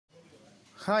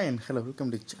Hi and hello, welcome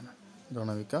to the channel.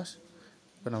 Dhronavikaash.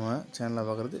 இப்போ நம்ம சேனலில்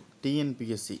பார்க்குறது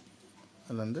TNPSC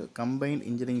அதில் வந்து combined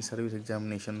engineering service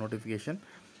examination notification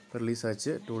இப்போ ரிலீஸ்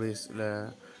ஆச்சு டூ டேஸ்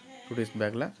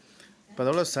பேக்கில். இப்போ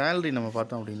அதோட சேலரி நம்ம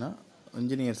பார்த்தோம் அப்படின்னா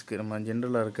இன்ஜினியர்ஸ்க்கு நம்ம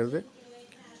ஜென்ரலாக இருக்கிறது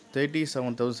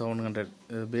 37,700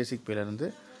 பேசிக் பேலேருந்து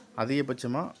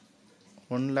அதிகபட்சமாக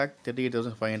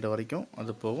 1,38,500 வரைக்கும்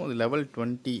அது போகும். இது லெவல்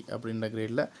 20 அப்படின்ற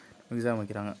கிரேடில் எக்ஸாம்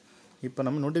வைக்கிறாங்க. இப்போ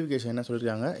நம்ம நோட்டிஃபிகேஷன் என்ன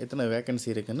சொல்லியிருக்காங்க, எத்தனை வேக்கன்சி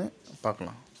இருக்குதுன்னு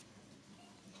பார்க்கலாம்.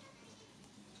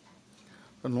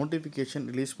 இப்போ நோட்டிஃபிகேஷன்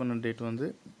ரிலீஸ் பண்ண டேட் வந்து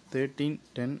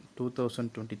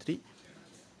 13/10/2023.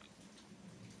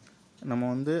 நம்ம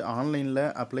வந்து ஆன்லைனில்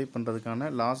அப்ளை பண்ணுறதுக்கான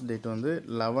லாஸ்ட் டேட் வந்து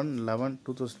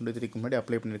 11/11/2023 முன்னாடி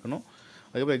அப்ளை பண்ணியிருக்கணும்.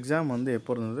 அதுக்கப்புறம் எக்ஸாம் வந்து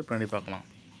எப்போ இருந்தது பின்னாடி பார்க்கலாம்.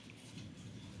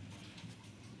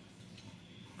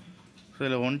 ஸோ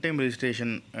இதில் ஒன் டைம்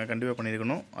ரெஜிஸ்ட்ரேஷன் கண்டிப்பாக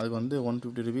பண்ணியிருக்கணும். அதுக்கு வந்து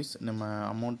 150 rupees நம்ம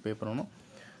அமௌண்ட் பே பண்ணணும்.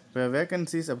 இப்போ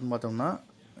வேக்கன்சிஸ் அப்படின்னு பார்த்தோம்னா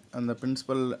அந்த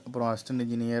பிரின்சிபல், அப்புறம் அசிஸ்டன்ட்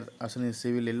இன்ஜினியர், அசிஸ்டன்ட்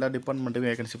சிவில் எல்லா டிபார்ட்மெண்ட்டுமே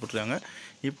வேகன்சி போட்டிருக்காங்க.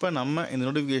 இப்போ நம்ம இந்த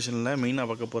நோட்டிஃபிகேஷனில் மெயினாக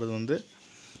பார்க்க போகிறது வந்து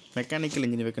மெக்கானிக்கல்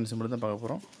இன்ஜினியர் வேகன்சி மட்டும் தான் பார்க்க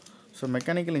போகிறோம். ஸோ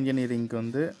மெக்கானிக்கல் இன்ஜினியரிங்க்கு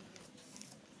வந்து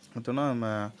பார்த்தோம்னா நம்ம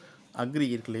அக்ரி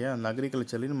இருக்கு இல்லையா, அந்த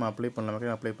அக்ரிகல்ச்சர்லேயும் நம்ம அப்ளை பண்ணலாம்,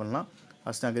 மெக்கானிக் அப்ளை பண்ணலாம்.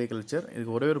 அசிஸ்டன்ட் அக்ரிகல்ச்சர்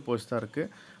இதுக்கு ஒரே ஒரு போஸ்ட் தான் இருக்குது.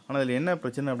 ஆனால் அதில் என்ன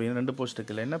பிரச்சனை அப்படின்னா 2 போஸ்ட்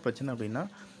இருக்குல்ல. என்ன பிரச்சனை அப்படின்னா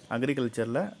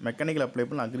அக்ரிகல்ச்சரில் மெக்கானிக்கல் அப்ளை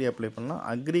பண்ணலாம், அக்ரி அப்ளை பண்ணலாம்.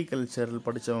 அக்ரிகல்ச்சரில்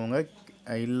படித்தவங்க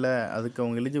இல்லை, அதுக்கு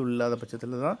அவங்க எலிஜிபிள் இல்லாத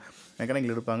பட்சத்தில் தான்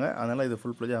மெக்கானிக்கல் எடுப்பாங்க. அதனால் இது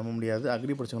ஃபுல் ப்ளேஜ் ஆக முடியாது.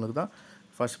 அக்ரி படித்தவங்களுக்கு தான்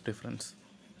ஃபர்ஸ்ட் ப்ரிஃபரன்ஸ்.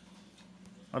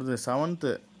 அடுத்து 7th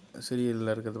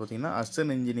சீரியலில் இருக்கிறது பார்த்திங்கன்னா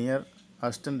assistant engineer,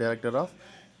 assistant director of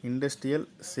industrial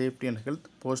safety and health,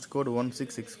 post code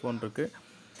 1664 இருக்குது.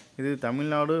 இது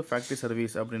தமிழ்நாடு ஃபேக்ட்ரி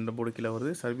சர்வீஸ் அப்படின்ற போர்டு கீழே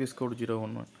வருது. Service code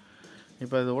 011.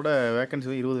 இப்போ இதோட வேக்கன்சி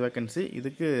 20 வேக்கன்சி.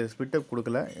 இதுக்கு ஸ்பிட்டப்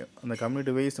கொடுக்கல, அந்த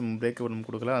கம்யூனிட்டி வைஸ் பிரேக்கப் நம்ம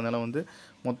கொடுக்கல. அதனால் வந்து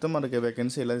மொத்தமாக இருக்க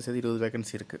வேக்கன்சி எல்லாத்தையும் சேர்த்து 20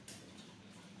 வேக்கன்சி இருக்குது.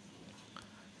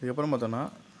 இதுக்கப்புறம் பார்த்தோன்னா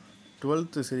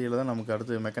 12th சீரியலில் தான் நமக்கு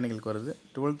அடுத்து மெக்கானிக்கலுக்கு வருது.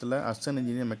 12th assistant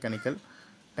engineer mechanical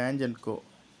tangent கோ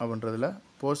அப்படின்றதில்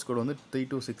போஸ்ட் கோட் வந்து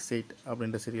 3268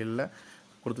 அப்படின்ற சீரியலில்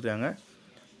கொடுத்துருக்காங்க.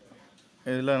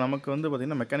 இதில் நமக்கு வந்து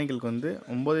பார்த்திங்கன்னா மெக்கானிக்கலுக்கு வந்து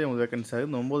 9 வேக்கன்சி ஆகுது.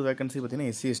 இந்த 9 வேக்கன்சி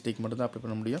பார்த்திங்கன்னா SC/STக்கு மட்டும் தான் அப்ளை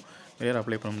பண்ண முடியும், வேறு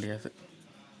அப்ளை பண்ண முடியாது.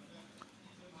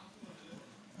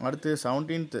 அடுத்து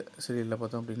 17th சீரியலில்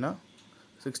பார்த்தோம் அப்படின்னா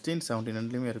 16, 17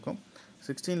 ரெண்டுலேயுமே இருக்கும்.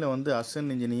 16ல் வந்து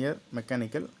அசிஸ்டன்ட் இன்ஜினியர்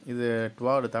மெக்கானிக்கல், இது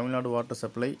Tamil Nadu water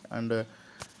supply and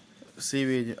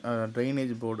sewage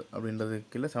drainage board அப்படின்றது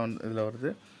கீழே இதில்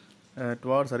வருது.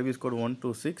 சர்வீஸ் கோட்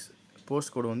 126,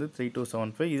 போஸ்ட் கோடு வந்து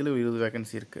 3275. இதில் 20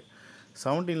 வேக்கன்சி இருக்குது.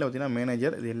 17ல் பார்த்திங்கன்னா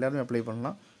மேனேஜர், இது எல்லாருமே அப்ளை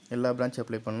பண்ணலாம், எல்லா பிரான்ச்சும்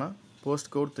அப்ளை பண்ணலாம். Post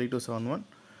code 3271.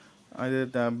 அது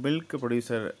மில்க்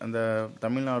ப்ரொடியூசர், அந்த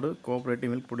Tamil Nadu cooperative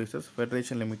milk producers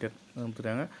federation limited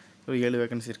கொடுத்துருக்காங்க. ஒரு 7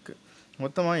 வேக்கன்சி இருக்குது.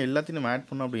 மொத்தமாக எல்லாத்தையும் நம்ம ஆட்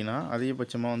பண்ணோம் அப்படின்னா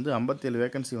அதிகபட்சமாக வந்து 57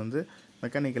 வேக்கன்சி வந்து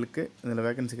மெக்கானிக்கலுக்கு இதில்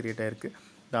வேக்கன்சி கிரியேட் ஆகிருக்கு.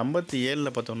 இந்த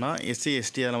 57ல் பார்த்தோம்னா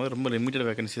SC/ST அதெல்லாம் வந்து ரொம்ப லிமிட்டட்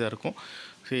வேக்கன்சி தான் இருக்கும்.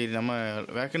 சரி, நம்ம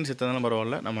வேக்கன்சி எத்தனாலும்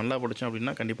பரவாயில்ல, நம்ம நல்லா படித்தோம்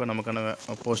அப்படின்னா கண்டிப்பாக நமக்கான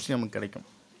போஸ்டிங் நமக்கு கிடைக்கும்.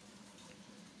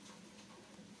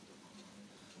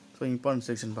 ஸோ இம்பார்ட்டன்ட்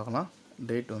செக்ஷன் பார்க்கலாம்.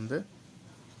 டேட் வந்து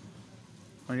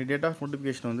டேட் ஆஃப்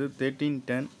நோட்டிஃபிகேஷன் வந்து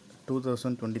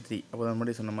 13/10/2023. அப்போ தான்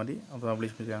முன்னாடி சொன்ன மாதிரி அப்போ தான்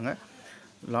பப்ளிஷ் பண்ணியிருக்காங்க.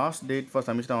 Last date for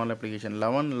submission online application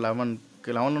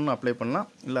 11/11 apply பண்ணலாம்,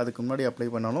 இல்லை அதுக்கு முன்னாடி அப்ளை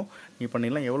பண்ணாலும் நீ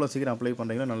பண்ணிடலாம். எவ்வளோ சீக்கிரம் அப்ளை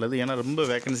பண்ணுறீங்களோ நல்லது. ஏன்னா ரொம்ப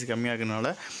வேகன்சி கம்மியாகிறதுனால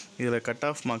இதில் கட்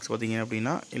ஆஃப் மார்க்ஸ் பார்த்திங்க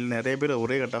அப்படின்னா இல்லை நிறைய பேர்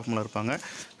ஒரே கட் ஆஃப் மேலே இருப்பாங்க.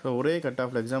 ஸோ ஒரே கட்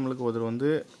ஆஃபில் எக்ஸாம்பிளுக்கு ஒருத்தர் வந்து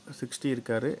 60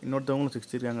 இருக்கார், இன்னொருத்தவங்களும்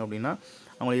 60 இருக்காங்க அப்படின்னா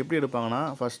அவங்க எப்படி எடுப்பாங்கன்னா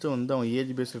ஃபஸ்ட்டு வந்து அவங்க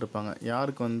ஏஜ் பேஸ் எடுப்பாங்க.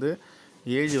 யாருக்கு வந்து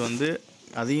ஏஜ் வந்து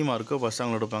அதிகமாக இருக்கோ ஃபஸ்ட்டு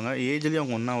அவங்க எடுப்பாங்க. ஏஜ்லேயும்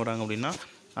அவங்க ஒன்றா வராங்க அப்படின்னா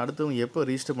அடுத்தவங்க எப்போ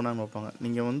ரிஜிஸ்டர் பண்ணாமல் வைப்பாங்க.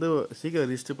 நீங்கள் வந்து சீக்கிரம்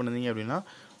ரிஜிஸ்டர் பண்ணுறீங்க அப்படின்னா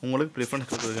உங்களுக்கு ப்ரிஃபரன்ஸ்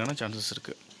கொடுக்கறதுக்கான சான்சஸ்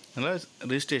இருக்குது. அதனால்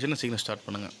ரிஜிஸ்ட்ரேஷனை சீக்கிரம் ஸ்டார்ட்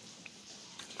பண்ணுங்கள்.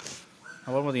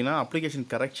 அப்புறம் பார்த்திங்கன்னா அப்ளிகேஷன்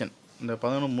கரெக்ஷன் இந்த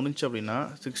 11 முடிஞ்சு அப்படின்னா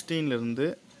 16லேருந்து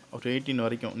ஒரு 18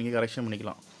 வரைக்கும் நீங்கள் கரெக்ஷன்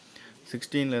பண்ணிக்கலாம்.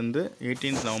 16லேருந்து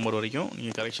 18th நவம்பர் வரைக்கும்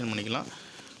நீங்கள் கரெக்ஷன் பண்ணிக்கலாம்.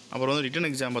 அப்புறம் வந்து ரிட்டன்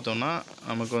எக்ஸாம் பார்த்தோம்னா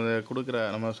நமக்கு வந்து கொடுக்குற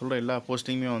நம்ம சொல்கிற எல்லா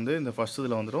போஸ்டிங்குமே வந்து இந்த ஃபஸ்ட்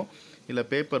இதில் வந்துடும். இல்லை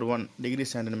பேப்பர் 1 டிகிரி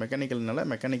ஸ்டாண்டர்ட் மெக்கானிக்கல்னால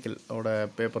மெக்கானிக்கலோட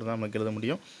பேப்பர் தான் நமக்கு எழுத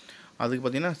முடியும். அதுக்கு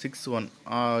பார்த்திங்கன்னா 6/1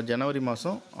 ஜனவரி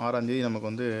மாதம் 6ஆம் தேதி நமக்கு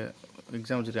வந்து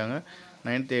எக்ஸாம் வச்சுருக்காங்க.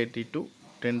 9:30 to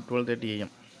 12:30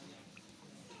 AM.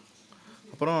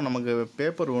 அப்புறம் நமக்கு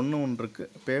பேப்பர் 1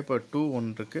 இருக்குது, பேப்பர் 2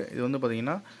 ஒன்று இருக்குது. இது வந்து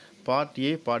பார்த்திங்கன்னா part A,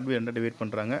 part B 2 divide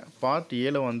பண்ணுறாங்க. பார்ட்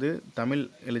Aவில் வந்து தமிழ்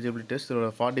எலிஜிபிலிட்டி டெஸ்ட்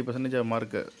 40%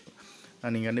 மார்க்கு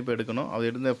நீங்கள் கண்டிப்பாக எடுக்கணும். அது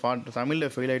எடுத்த தமிழில்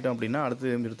ஃபெயில் ஆகிட்டோம் அப்படின்னா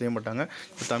அடுத்து எடுத்தவே மாட்டாங்க.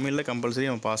 இப்போ தமிழில் கம்பல்சரி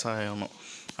நம்ம பாஸ் ஆகணும்.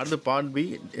 அடுத்து part B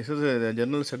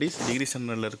journal studies degree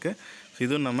ஸ்டாண்டர்டில் இருக்குது. ஸோ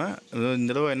இதுவும் நம்ம இந்த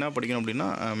தடவை என்ன படிக்கணும் அப்படின்னா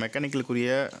மெக்கானிக்கலுக்குரிய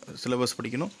சிலபஸ்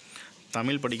படிக்கணும்,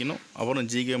 தமிழ் படிக்கணும், அப்புறம்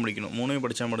ஜிகே படிக்கணும். 3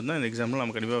 படித்தா மட்டும்தான் இந்த எக்ஸாமில்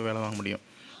நம்ம கண்டிப்பாக வேலை வாங்க முடியும்.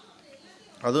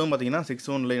 அதுவும் பார்த்திங்கன்னா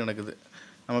 6/1 நடக்குது.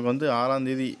 நமக்கு வந்து 6ஆம்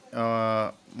தேதி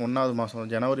 1வது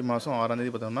மாதம் ஜனவரி மாதம் 6ஆம்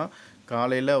தேதி பார்த்தோம்னா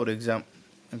காலையில் ஒரு எக்ஸாம்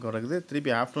நடக்குது.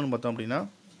 திருப்பி ஆஃப்டர்நூன் பார்த்தோம் அப்படின்னா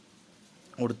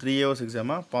ஒரு 3 hours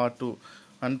எக்ஸாமாக part 2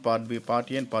 and part B,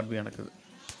 part A and part B நடக்குது.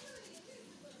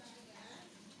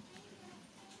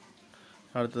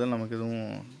 அடுத்தது நமக்கு எதுவும்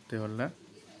தேவையில்லை.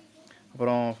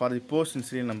 அப்புறம் for the post in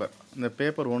serial number, இந்த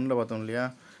பேப்பர் 1ல் பார்த்தோம் இல்லையா,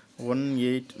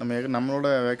 18 நம்மளோட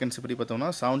வேகன்சி படி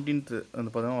பார்த்தோம்னா 17th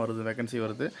வந்து பார்த்தோம்னா வருது, வேகன்சி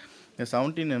வருது. இந்த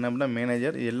 17 என்ன அப்படின்னா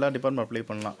மேனேஜர், எல்லா டிபார்ட்மெண்ட் அப்ளை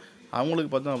பண்ணலாம். அவங்களுக்கு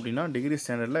பார்த்தோம் அப்படின்னா டிகிரி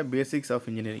ஸ்டாண்டர்டில் பேசிக்ஸ் ஆஃப்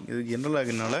இன்ஜினியரிங், இது ஜென்ரலாக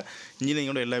இருக்கிறதுனால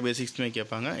இன்ஜினியரிங்கோட எல்லா பேசிக்ஸுமே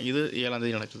கேட்பாங்க. இது 7ஆம்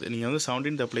தேதி நடக்குது. நீங்கள் வந்து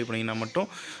 17th அப்ளை பண்ணிங்கன்னா மட்டும்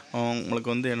உங்களுக்கு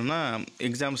வந்து என்னென்னா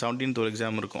எக்ஸாம் 17th ஒரு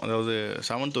எக்ஸாம் இருக்கும், அதாவது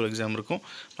 7th ஒரு எக்ஸாம் இருக்கும்.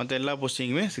 மற்ற எல்லா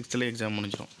போஸ்டிங்குமே 6th எக்ஸாம்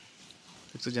முடிஞ்சிடும்.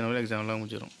 6 ஜனவரி எக்ஸாம்லாம்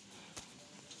முடிஞ்சிடும்.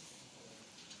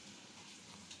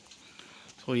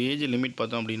 ஸோ ஏஜ் லிமிட்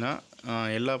பார்த்தோம் அப்படின்னா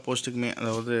எல்லா போஸ்ட்டுக்குமே,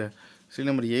 அதாவது சீரியல்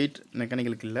நம்பர் 8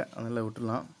 மெக்கானிக்கலுக்கு இல்லை, அதனால்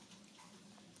விட்டுடலாம்.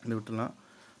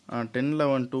 10,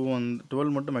 11,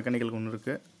 12 மட்டும் மெக்கானிக்கலுக்கு ஒன்று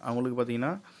இருக்குது. அவங்களுக்கு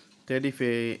பார்த்தீங்கன்னா 35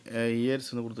 இயர்ஸ்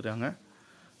வந்து கொடுத்துருக்காங்க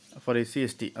ஃபார் SC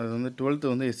ST. அது வந்து 12th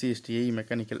வந்து SC ST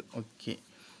மெக்கானிக்கல். ஓகே,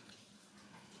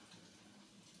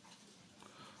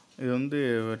 இது வந்து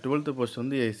 12th போஸ்ட்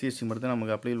வந்து SC ST மட்டும் தான்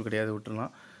நமக்கு அப்ளைபிள் கிடையாது,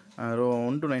 விட்டுடலாம்.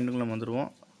 1 to 9 நம்ம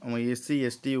வந்துடுவோம். அவங்க SC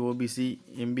ST OBC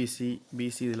MBC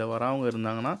BC இதில் வரவங்க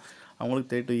இருந்தாங்கன்னா அவங்களுக்கு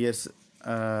 32 இயர்ஸ்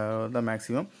தான்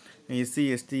maximum. SC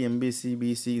ST MBC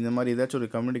BC இந்த மாதிரி ஏதாச்சும் ஒரு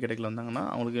கம்யூனிட்டி கேட்டகரியில் வந்தாங்கன்னா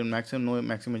அவங்களுக்கு நோ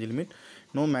மேக்ஸிமம்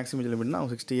ஏஜ் லிமிட்னா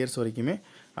அவங்க 60 இயர்ஸ் வரைக்குமே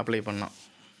அப்ளை பண்ணலாம்.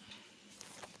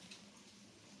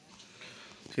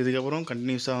 இதுக்கப்புறம்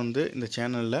கண்டினியூஸாக வந்து இந்த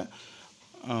சேனலில்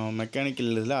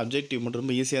மெக்கானிக்கல் இதில் அப்ஜெக்டிவ் மட்டும்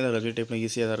ரொம்ப ஈஸியாக தான்,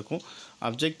 ஈஸியாக தான் இருக்கும்.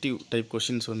 அப்ஜெக்டிவ் டைப்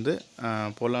கொஷின்ஸ் வந்து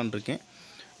போடலான்னு இருக்கேன்.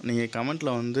 நீங்கள்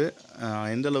கமெண்ட்டில் வந்து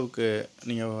எந்தளவுக்கு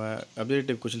நீங்கள் அப்ஜெக்டிவ்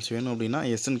டைப் கொஷின்ஸ் வேணும் அப்படின்னா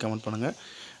எஸ்ன்னு கமெண்ட் பண்ணுங்கள்.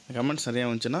 கமெண்ட்ஸ் நிறையா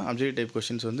வந்துச்சுன்னா அப்ஜெக்டிவ் டைப்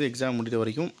கொஷின்ஸ் வந்து எக்ஸாம் முடிகிற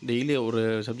வரைக்கும் டெய்லி ஒரு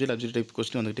சப்ஜெக்ட் அப்ஜெக்டிவ் டைப்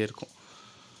கொஸ்டின் வந்துகிட்டே இருக்கும்.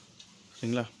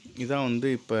 சரிங்களா? இதான் வந்து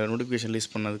இப்போ நோட்டிஃபிகேஷன்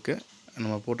ரிலீஸ் பண்ணதுக்கு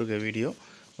நம்ம போட்டிருக்க வீடியோ.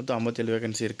 மொத்தம் 57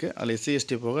 வேகன்சி இருக்குது. அதில் SC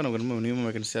ST போக நமக்கு ரொம்ப மினிமம்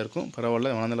வேகன்சியாக இருக்கும்.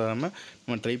 பரவாயில்ல, வளர்ந்து வராமல்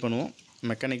நம்ம ட்ரை பண்ணுவோம்.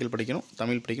 மெக்கானிக்கல் படிக்கணும்,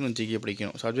 தமிழ் படிக்கணும், ஜிகே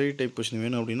படிக்கணும். சப்ஜெக்ட் டைப் கொஸ்டின்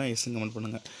வேணும் அப்படின்னா எஸ்ன்னு கமெண்ட்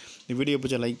பண்ணுங்கள். இந்த வீடியோ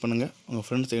பிடிச்சா லைக் பண்ணுங்கள், உங்கள்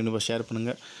ஃப்ரெண்ட்ஸ் கண்டிப்பாக ஷேர்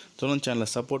பண்ணுங்கள். தொடர்ந்து சேனலை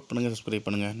சப்போர்ட் பண்ணுங்கள், சப்ஸ்கிரைப்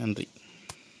பண்ணுங்கள். நன்றி.